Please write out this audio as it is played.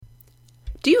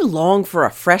Do you long for a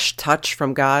fresh touch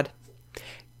from God?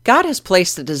 God has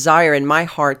placed a desire in my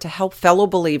heart to help fellow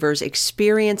believers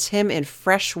experience Him in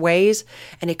fresh ways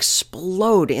and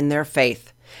explode in their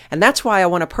faith. And that's why I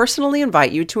want to personally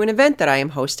invite you to an event that I am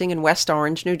hosting in West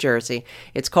Orange, New Jersey.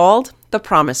 It's called the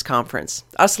Promise Conference.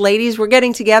 Us ladies, we're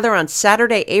getting together on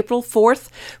Saturday, April 4th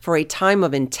for a time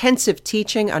of intensive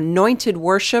teaching, anointed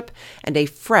worship, and a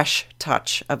fresh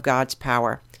touch of God's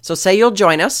power. So say you'll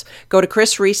join us. Go to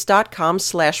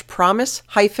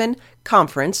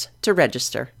chrisreese.com/promise-conference to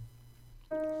register.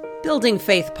 Building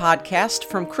Faith Podcast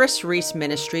from Chris Reese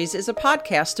Ministries is a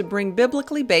podcast to bring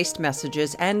biblically based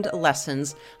messages and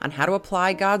lessons on how to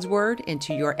apply God's Word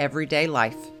into your everyday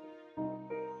life.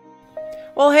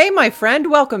 Well, hey, my friend,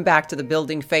 welcome back to the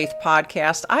Building Faith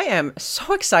Podcast. I am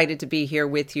so excited to be here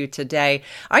with you today.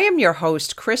 I am your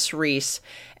host, Chris Reese,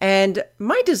 and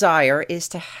my desire is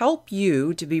to help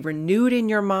you to be renewed in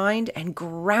your mind and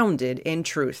grounded in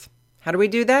truth. How do we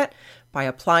do that? By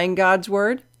applying God's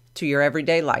Word to your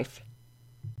everyday life.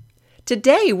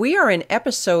 Today, we are in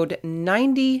episode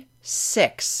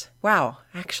 96. Wow,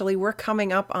 actually, we're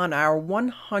coming up on our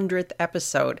 100th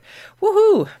episode.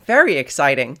 Woohoo! Very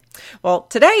exciting. Well,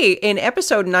 today in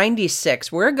episode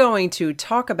 96, we're going to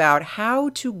talk about how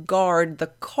to guard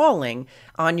the calling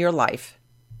on your life.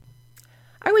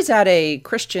 I was at a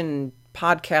Christian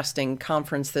podcasting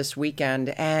conference this weekend,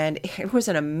 and it was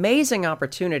an amazing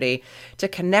opportunity to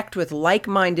connect with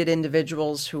like-minded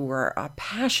individuals who were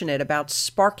passionate about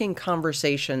sparking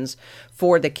conversations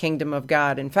for the kingdom of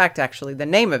God. In fact, actually, the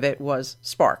name of it was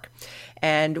Spark.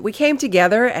 And we came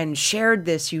together and shared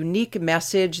this unique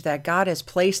message that God has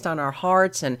placed on our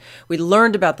hearts, and we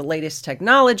learned about the latest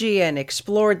technology and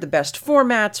explored the best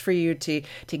formats for you to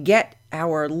get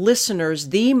our listeners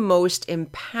the most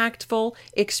impactful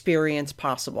experience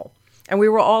possible. And we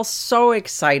were all so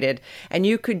excited, and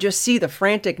you could just see the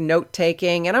frantic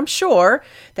note-taking, and I'm sure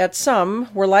that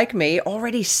some were like me,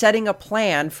 already setting a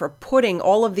plan for putting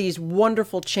all of these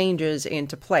wonderful changes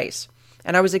into place.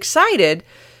 And I was excited,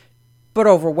 but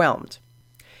overwhelmed.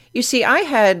 You see, I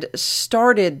had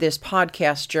started this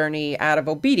podcast journey out of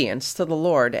obedience to the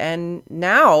Lord, and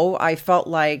now I felt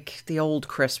like the old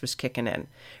Chris was kicking in,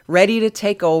 ready to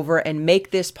take over and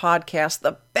make this podcast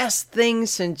the best thing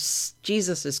since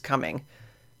Jesus is coming.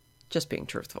 Just being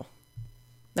truthful.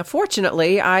 Now,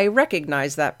 fortunately, I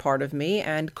recognized that part of me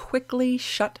and quickly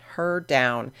shut her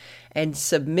down and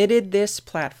submitted this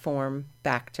platform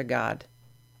back to God.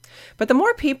 But the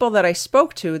more people that I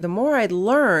spoke to, the more I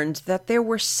learned that there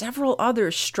were several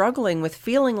others struggling with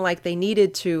feeling like they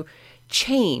needed to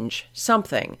change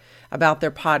something about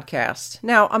their podcast.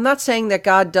 Now, I'm not saying that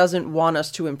God doesn't want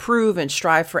us to improve and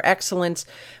strive for excellence,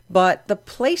 but the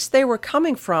place they were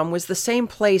coming from was the same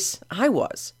place I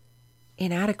was: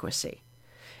 inadequacy.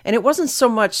 And it wasn't so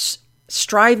much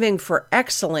striving for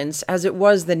excellence as it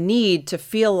was the need to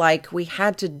feel like we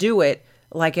had to do it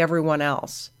like everyone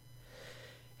else.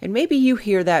 And maybe you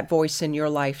hear that voice in your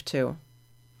life too.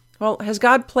 Well, has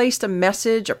God placed a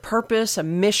message, a purpose, a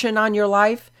mission on your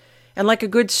life? And like a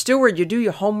good steward, you do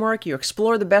your homework, you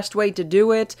explore the best way to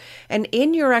do it, and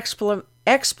in your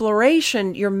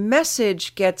exploration, your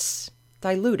message gets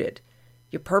diluted.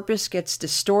 Your purpose gets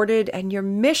distorted, and your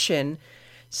mission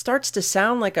starts to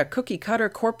sound like a cookie-cutter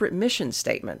corporate mission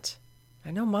statement. I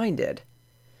know mine did.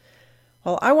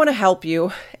 Well, I want to help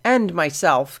you and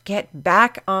myself get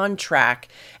back on track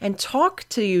and talk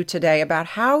to you today about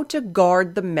how to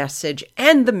guard the message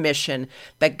and the mission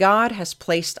that God has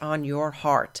placed on your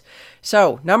heart.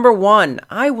 So, number one,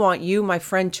 I want you, my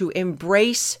friend, to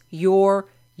embrace your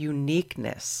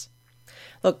uniqueness.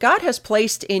 Look, God has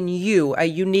placed in you a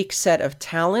unique set of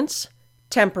talents,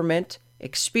 temperament,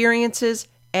 experiences,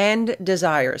 and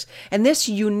desires. And this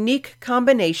unique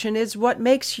combination is what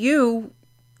makes you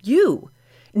you.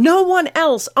 No one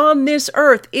else on this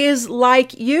earth is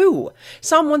like you.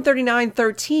 Psalm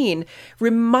 139:13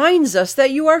 reminds us that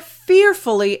you are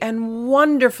fearfully and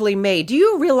wonderfully made. Do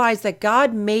you realize that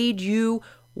God made you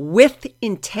with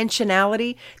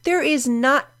intentionality? There is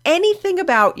not anything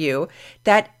about you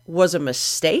that was a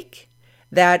mistake,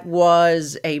 that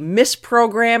was a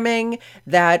misprogramming,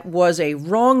 that was a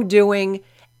wrongdoing.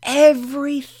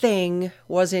 Everything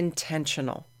was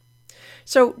intentional.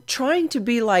 So trying to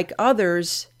be like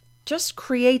others just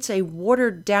creates a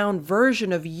watered down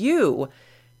version of you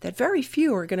that very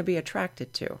few are going to be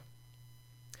attracted to.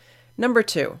 Number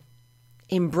two,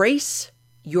 embrace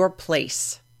your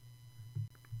place.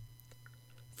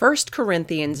 1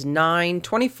 Corinthians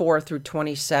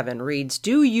 9:24-27 reads,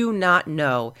 "Do you not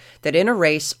know that in a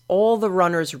race all the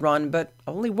runners run, but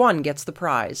Only one gets the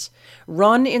prize.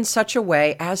 Run in such a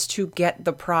way as to get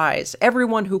the prize.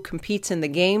 Everyone who competes in the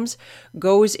games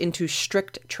goes into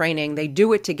strict training. They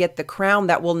do it to get the crown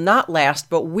that will not last,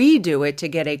 but we do it to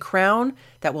get a crown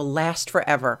that will last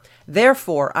forever.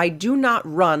 Therefore, I do not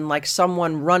run like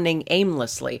someone running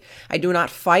aimlessly. I do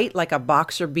not fight like a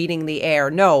boxer beating the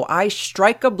air. No, I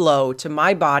strike a blow to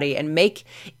my body and make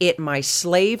it my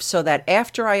slave so that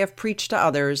after I have preached to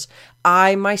others,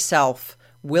 I myself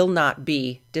will not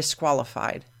be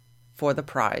disqualified for the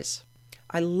prize.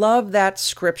 I love that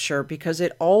scripture because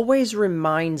it always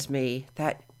reminds me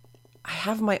that I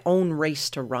have my own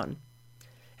race to run.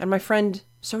 And my friend,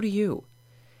 so do you.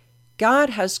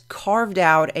 God has carved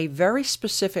out a very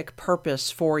specific purpose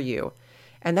for you,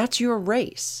 and that's your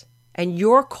race. And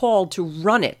you're called to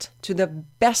run it to the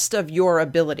best of your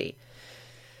ability.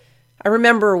 I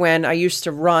remember when I used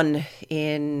to run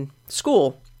in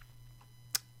school,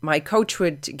 my coach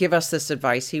would give us this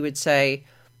advice. He would say,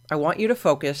 I want you to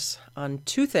focus on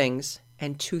two things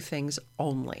and two things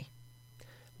only.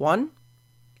 One,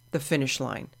 the finish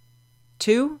line.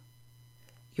 Two,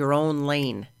 your own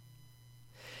lane.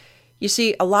 You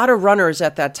see, a lot of runners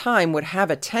at that time would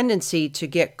have a tendency to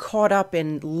get caught up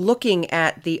in looking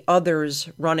at the others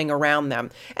running around them.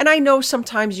 And I know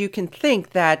sometimes you can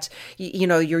think that,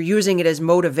 you're using it as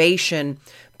motivation,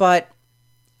 but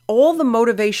all the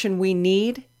motivation we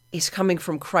need is coming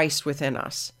from Christ within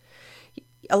us.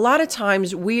 A lot of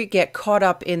times we get caught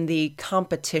up in the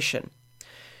competition.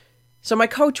 So my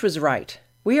coach was right.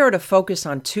 We are to focus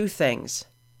on two things: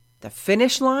 the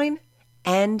finish line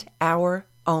and our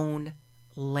own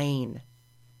lane.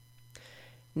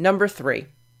 Number 3,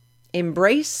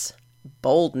 embrace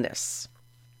boldness.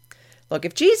 Look,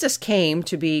 if Jesus came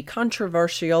to be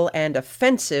controversial and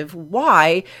offensive,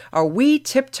 why are we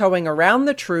tiptoeing around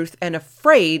the truth and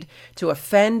afraid to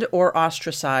offend or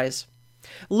ostracize?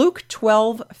 Luke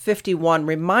 12:51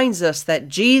 reminds us that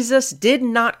Jesus did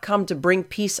not come to bring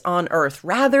peace on earth,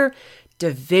 rather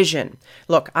division.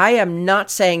 Look, I am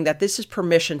not saying that this is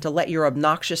permission to let your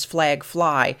obnoxious flag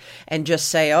fly and just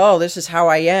say, oh, this is how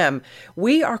I am.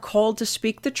 We are called to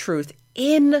speak the truth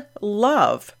in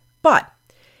love. But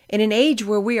in an age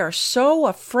where we are so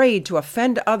afraid to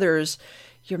offend others,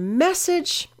 your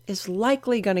message is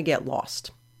likely going to get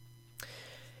lost.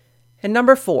 And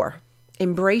number 4,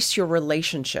 embrace your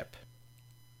relationship.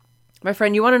 My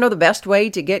friend, you want to know the best way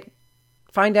to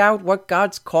find out what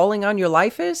God's calling on your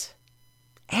life is?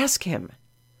 Ask Him.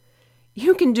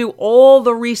 You can do all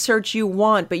the research you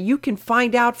want, but you can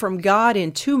find out from God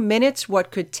in 2 minutes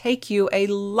what could take you a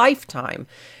lifetime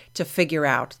to figure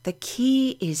out. The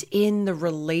key is in the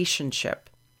relationship.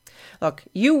 Look,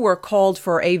 you were called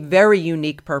for a very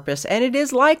unique purpose, and it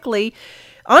is unlikely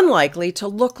to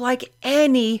look like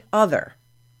any other.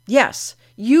 Yes,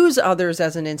 use others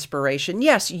as an inspiration.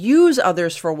 Yes, use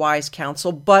others for wise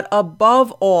counsel, but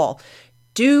above all,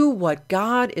 do what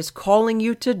God is calling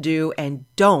you to do and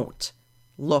don't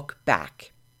look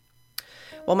back.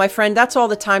 Well, my friend, that's all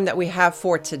the time that we have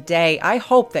for today. I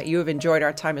hope that you have enjoyed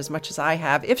our time as much as I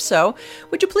have. If so,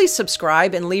 would you please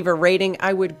subscribe and leave a rating?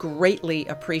 I would greatly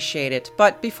appreciate it.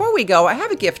 But before we go, I have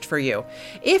a gift for you.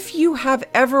 If you have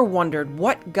ever wondered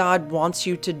what God wants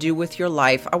you to do with your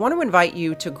life, I want to invite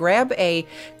you to grab a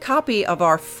copy of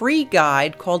our free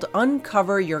guide called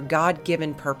Uncover Your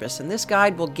God-Given Purpose. And this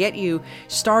guide will get you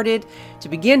started to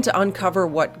begin to uncover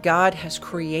what God has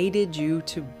created you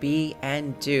to be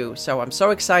and do. So I'm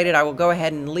so excited. I will go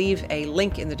ahead and leave a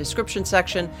link in the description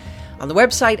section on the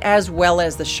website as well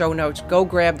as the show notes. Go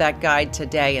grab that guide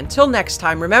today. Until next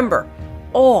time, remember,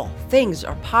 all things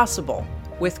are possible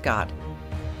with God.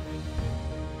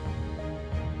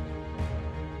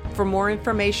 For more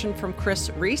information from Chris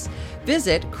Reese,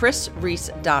 visit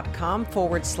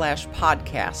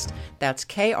chrisreese.com/podcast. That's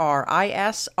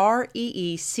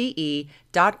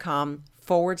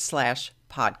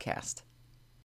KRISREECE.com/podcast.